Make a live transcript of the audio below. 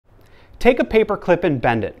take a paper clip and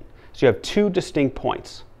bend it so you have two distinct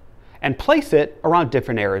points, and place it around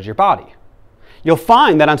different areas of your body. You'll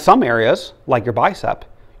find that on some areas, like your bicep,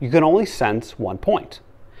 you can only sense one point.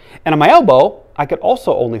 And on my elbow, I could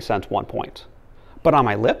also only sense one point. But on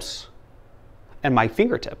my lips and my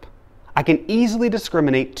fingertip, I can easily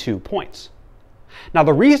discriminate 2 points. Now,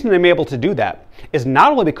 the reason I'm able to do that is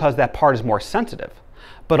not only because that part is more sensitive,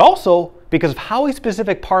 but also because of how a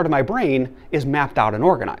specific part of my brain is mapped out and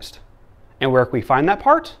organized. And where can we find that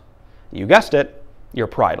part? You guessed it, your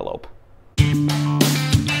parietal lobe.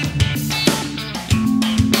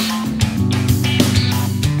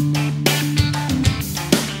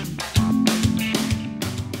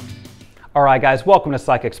 Alright guys, welcome to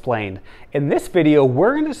Psych Explained. In this video,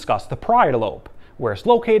 we're going to discuss the parietal lobe, where it's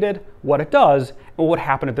located, what it does, and what would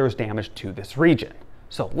happen if there was damage to this region.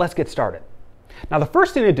 So let's get started. Now the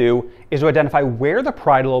first thing to do is to identify where the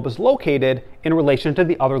parietal lobe is located in relation to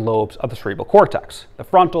the other lobes of the cerebral cortex, the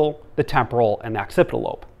frontal, the temporal, and the occipital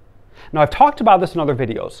lobe. Now I've talked about this in other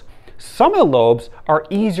videos. Some of the lobes are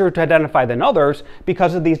easier to identify than others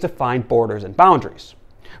because of these defined borders and boundaries.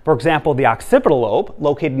 For example, the occipital lobe,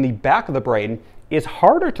 located in the back of the brain, is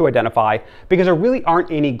harder to identify because there really aren't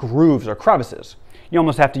any grooves or crevices. You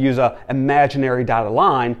almost have to use an imaginary dotted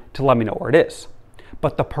line to let me know where it is.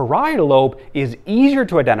 But the parietal lobe is easier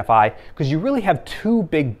to identify because you really have two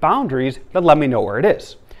big boundaries that let me know where it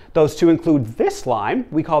is. Those two include this line,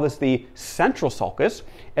 we call this the central sulcus,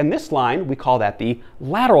 and this line, we call that the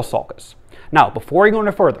lateral sulcus. Now, before we go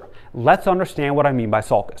any further, let's understand what I mean by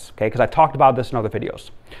sulcus, okay? Because I've talked about this in other videos.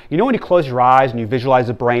 You know when you close your eyes and you visualize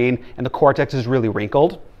the brain and the cortex is really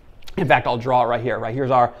wrinkled? In fact, I'll draw it right here. Right here's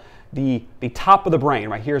the top of the brain.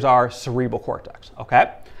 Right here's our cerebral cortex,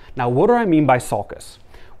 okay? Now, what do I mean by sulcus?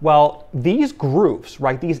 Well, these grooves,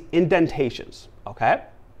 right, these indentations, okay,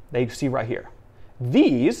 that you see right here,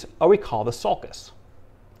 these are what we call the sulcus,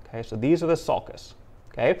 okay? So these are the sulcus,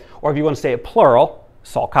 okay? Or if you want to say it plural,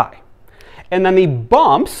 sulci. And then the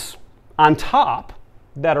bumps on top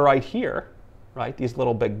that are right here, right, these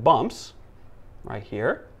little big bumps right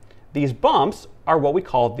here, these bumps are what we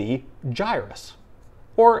call the gyrus.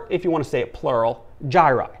 Or if you want to say it plural,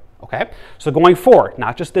 gyri. Okay? So going forward,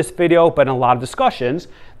 not just this video, but in a lot of discussions,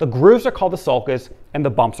 the grooves are called the sulcus and the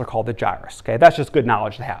bumps are called the gyrus. Okay? That's just good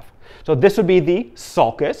knowledge to have. So this would be the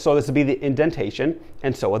sulcus, so this would be the indentation,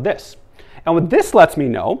 and so would this. And what this lets me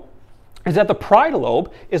know is that the parietal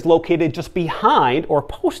lobe is located just behind or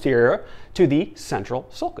posterior to the central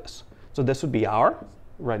sulcus. So this would be our,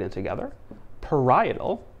 write it together,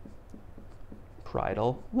 parietal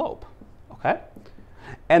lobe. Okay?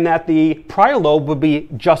 And that the parietal lobe would be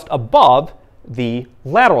just above the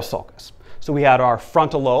lateral sulcus. So we had our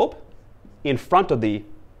frontal lobe in front of the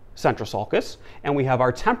central sulcus, and we have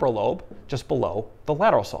our temporal lobe just below the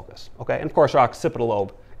lateral sulcus. Okay? And of course, our occipital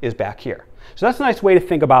lobe is back here. So that's a nice way to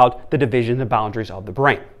think about the divisions and boundaries of the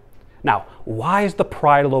brain. Now, why is the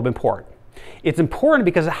parietal lobe important? It's important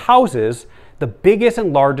because it houses the biggest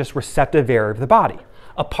and largest receptive area of the body,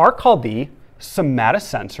 a part called the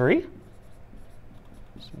somatosensory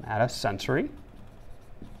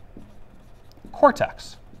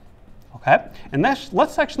cortex. Okay? And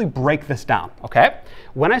let's actually break this down. Okay?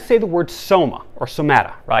 When I say the word soma or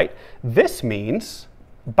somata, right, this means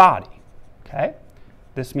body. Okay?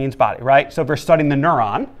 This means body, right? So if we're studying the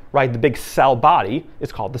neuron, right, the big cell body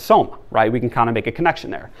is called the soma, right? We can kind of make a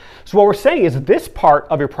connection there. So what we're saying is this part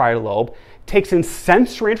of your parietal lobe takes in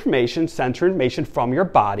sensory information from your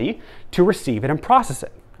body to receive it and process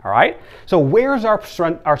it, all right? So where's our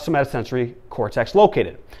somatosensory cortex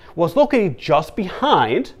located? Well, it's located just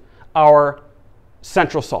behind our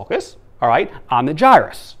central sulcus, all right, on the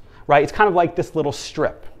gyrus, right? It's kind of like this little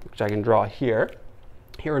strip, which I can draw here.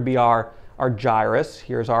 Here would be our gyrus,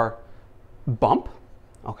 here's our bump,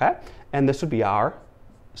 okay? And this would be our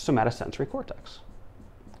somatosensory cortex,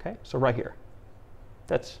 okay? So right here.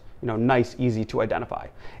 That's, nice, easy to identify.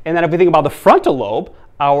 And then if we think about the frontal lobe,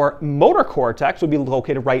 our motor cortex would be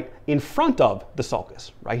located right in front of the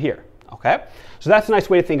sulcus, right here, okay? So that's a nice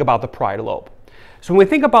way to think about the parietal lobe. So when we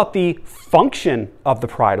think about the function of the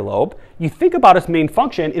parietal lobe, you think about its main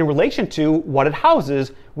function in relation to what it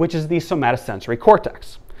houses, which is the somatosensory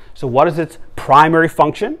cortex. So what is its primary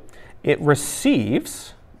function? It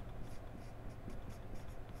receives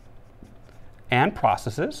and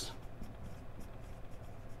processes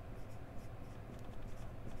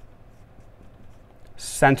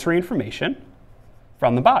sensory information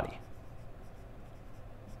from the body.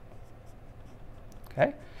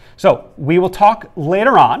 Okay? So we will talk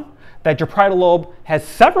later on that your parietal lobe has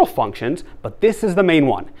several functions, but this is the main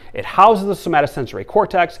one. It houses the somatosensory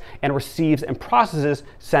cortex and receives and processes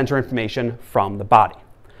sensory information from the body.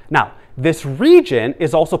 Now, this region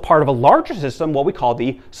is also part of a larger system, what we call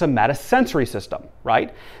the somatosensory system,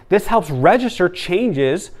 right? This helps register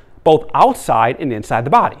changes both outside and inside the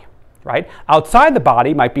body, right? Outside the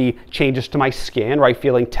body might be changes to my skin, right?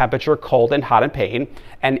 Feeling temperature, cold and hot and pain.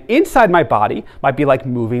 And inside my body might be like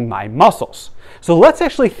moving my muscles. So let's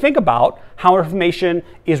actually think about how information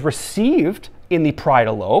is received in the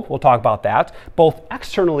parietal lobe. We'll talk about that, both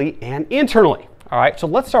externally and internally. All right, so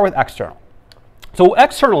let's start with external. So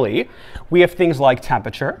externally, we have things like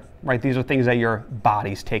temperature, right? These are things that your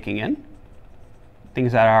body's taking in.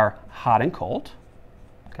 Things that are hot and cold,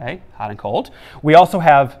 okay? Hot and cold. We also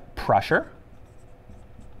have pressure,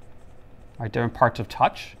 right? Different parts of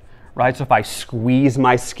touch, right? So if I squeeze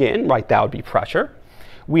my skin, right, that would be pressure.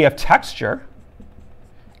 We have texture.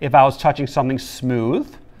 If I was touching something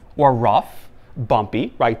smooth or rough,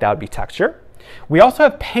 bumpy, right, that would be texture. We also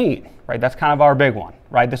have pain, right? That's kind of our big one,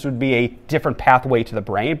 right? This would be a different pathway to the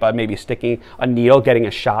brain, but maybe sticking a needle, getting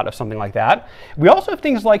a shot of something like that. We also have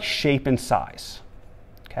things like shape and size,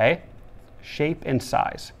 okay? Shape and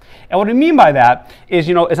size. And what I mean by that is,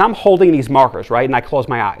 as I'm holding these markers, right, and I close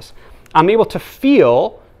my eyes, I'm able to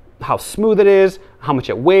feel how smooth it is, how much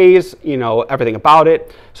it weighs, everything about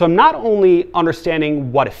it. So I'm not only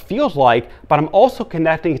understanding what it feels like, but I'm also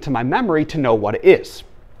connecting it to my memory to know what it is.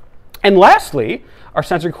 And lastly, our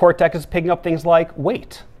sensory cortex is picking up things like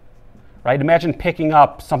weight, right? Imagine picking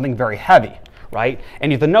up something very heavy, right?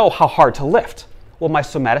 And you have to know how hard to lift. Well, my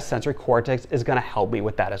somatosensory cortex is going to help me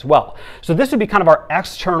with that as well. So this would be kind of our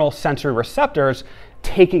external sensory receptors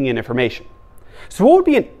taking in information. So what would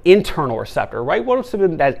be an internal receptor, right? What would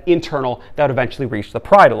something that's internal that would eventually reach the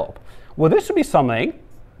parietal lobe? Well, this would be something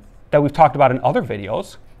that we've talked about in other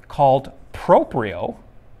videos called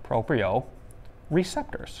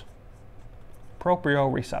proprioreceptors.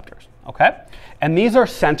 Proprioceptors, okay? And these are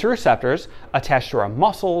sensory receptors attached to our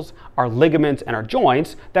muscles, our ligaments, and our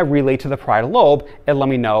joints that relate to the parietal lobe and let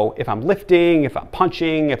me know if I'm lifting, if I'm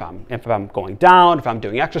punching, if I'm going down, if I'm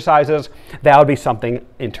doing exercises. That would be something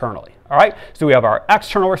internally, all right? So we have our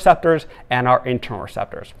external receptors and our internal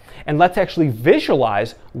receptors. And let's actually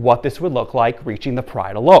visualize what this would look like reaching the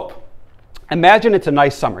parietal lobe. Imagine it's a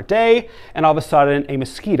nice summer day and all of a sudden a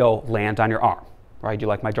mosquito lands on your arm, right? Do you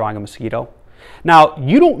like my drawing a mosquito? Now,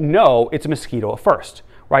 you don't know it's a mosquito at first,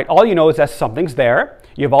 right? All you know is that something's there.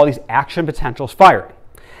 You have all these action potentials firing.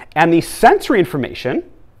 And the sensory information,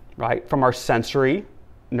 right, from our sensory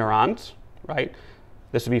neurons, right,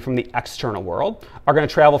 this would be from the external world, are going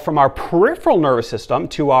to travel from our peripheral nervous system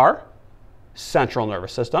to our central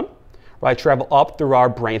nervous system, right, travel up through our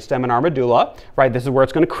brainstem and our medulla, right? This is where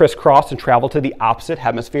it's going to crisscross and travel to the opposite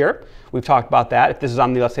hemisphere. We've talked about that. If this is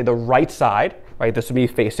on the, let's say, the right side, right, this would be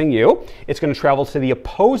facing you. It's going to travel to the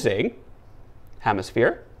opposing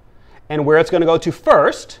hemisphere. And where it's going to go to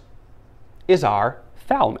first is our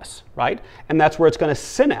thalamus, right? And that's where it's going to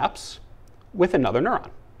synapse with another neuron,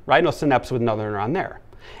 right? No, synapse with another neuron there.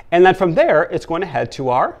 And then from there, it's going to head to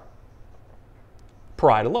our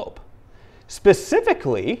parietal lobe.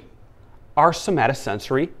 Specifically, our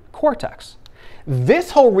somatosensory cortex. This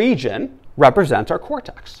whole region represents our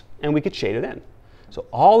cortex, and we could shade it in. So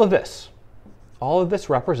all of this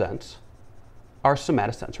represents our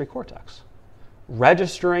somatosensory cortex,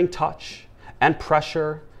 registering touch and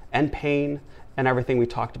pressure and pain and everything we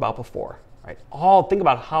talked about before, right? Think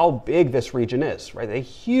about how big this region is, right? A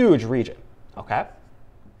huge region, okay?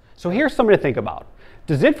 So here's something to think about.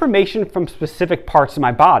 Does information from specific parts of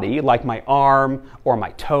my body, like my arm or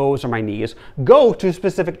my toes or my knees, go to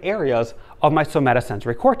specific areas of my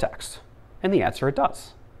somatosensory cortex? And the answer, it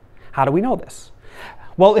does. How do we know this?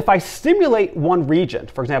 Well, if I stimulate one region,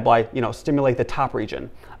 for example, I stimulate the top region,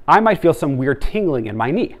 I might feel some weird tingling in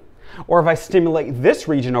my knee. Or if I stimulate this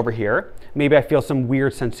region over here, maybe I feel some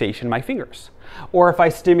weird sensation in my fingers. Or if I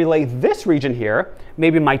stimulate this region here,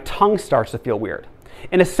 maybe my tongue starts to feel weird.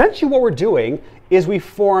 And essentially what we're doing is we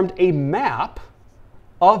formed a map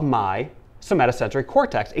of my somatosensory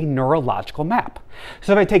cortex, a neurological map.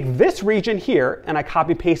 So if I take this region here and I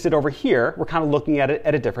copy paste it over here, we're kind of looking at it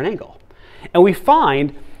at a different angle. And we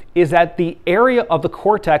find is that the area of the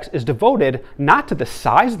cortex is devoted not to the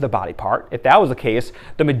size of the body part. If that was the case,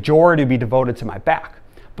 the majority would be devoted to my back,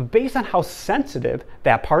 but based on how sensitive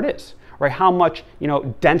that part is, right? How much,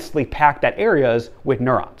 densely packed that area is with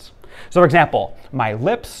neurons. So for example, my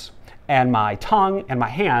lips and my tongue and my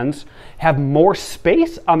hands have more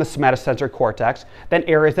space on the somatosensory cortex than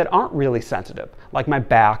areas that aren't really sensitive, like my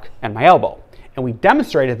back and my elbow. And we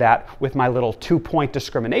demonstrated that with my little 2-point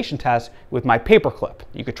discrimination test with my paperclip.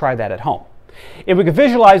 You could try that at home. If we could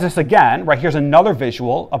visualize this again, right, here's another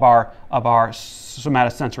visual of our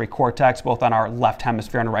somatosensory cortex, both on our left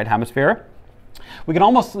hemisphere and right hemisphere. We can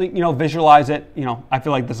almost, visualize it, I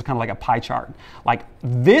feel like this is kind of like a pie chart. Like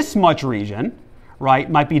this much region, right,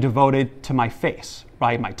 might be devoted to my face,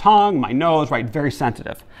 right, my tongue, my nose, right, very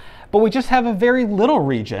sensitive. But we just have a very little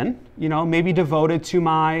region, maybe devoted to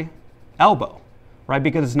my elbow, right,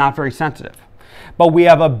 because it's not very sensitive. But we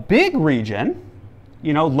have a big region,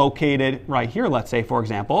 located right here, let's say, for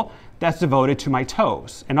example, that's devoted to my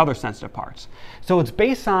toes and other sensitive parts. So it's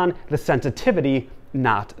based on the sensitivity,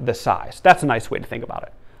 not the size. That's a nice way to think about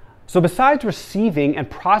it. So besides receiving and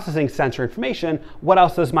processing sensory information, what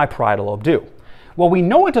else does my parietal lobe do? Well, we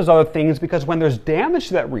know it does other things because when there's damage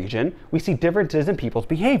to that region, we see differences in people's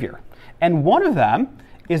behavior. And one of them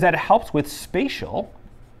is that it helps with spatial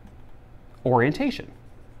orientation.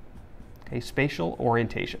 Okay, spatial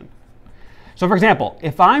orientation. So for example,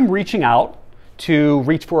 if I'm reaching out to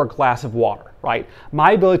reach for a glass of water, right,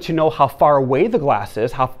 my ability to know how far away the glass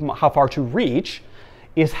is, how far to reach,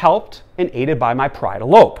 is helped and aided by my parietal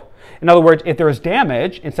lobe. In other words, if there is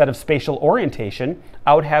damage, instead of spatial orientation,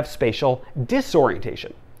 I would have spatial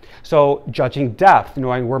disorientation. So judging depth,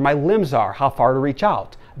 knowing where my limbs are, how far to reach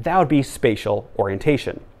out, that would be spatial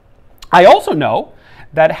orientation. I also know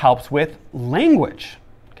that it helps with language.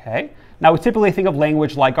 Okay? Now we typically think of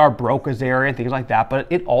language like our Broca's area and things like that, but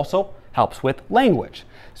it also helps with language.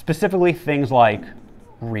 Specifically things like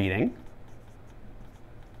reading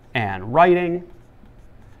and writing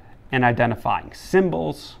and identifying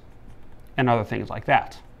symbols and other things like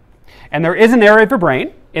that. And there is an area of your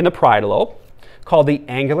brain in the parietal lobe called the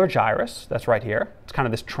Angular Gyrus. That's right here. It's kind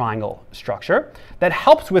of this triangle structure that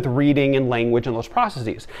helps with reading and language and those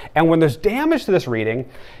processes. And when there's damage to this reading,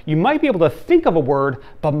 you might be able to think of a word,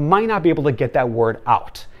 but might not be able to get that word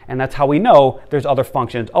out. And that's how we know there's other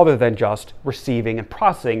functions other than just receiving and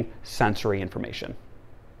processing sensory information.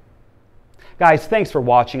 Guys, thanks for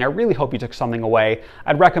watching. I really hope you took something away.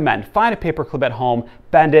 I'd recommend find a paperclip at home,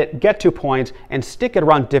 bend it, get 2 points, and stick it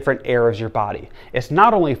around different areas of your body. It's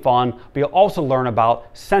not only fun, but you'll also learn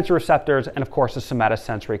about sensory receptors and, of course, the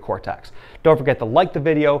somatosensory cortex. Don't forget to like the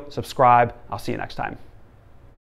video, subscribe. I'll see you next time.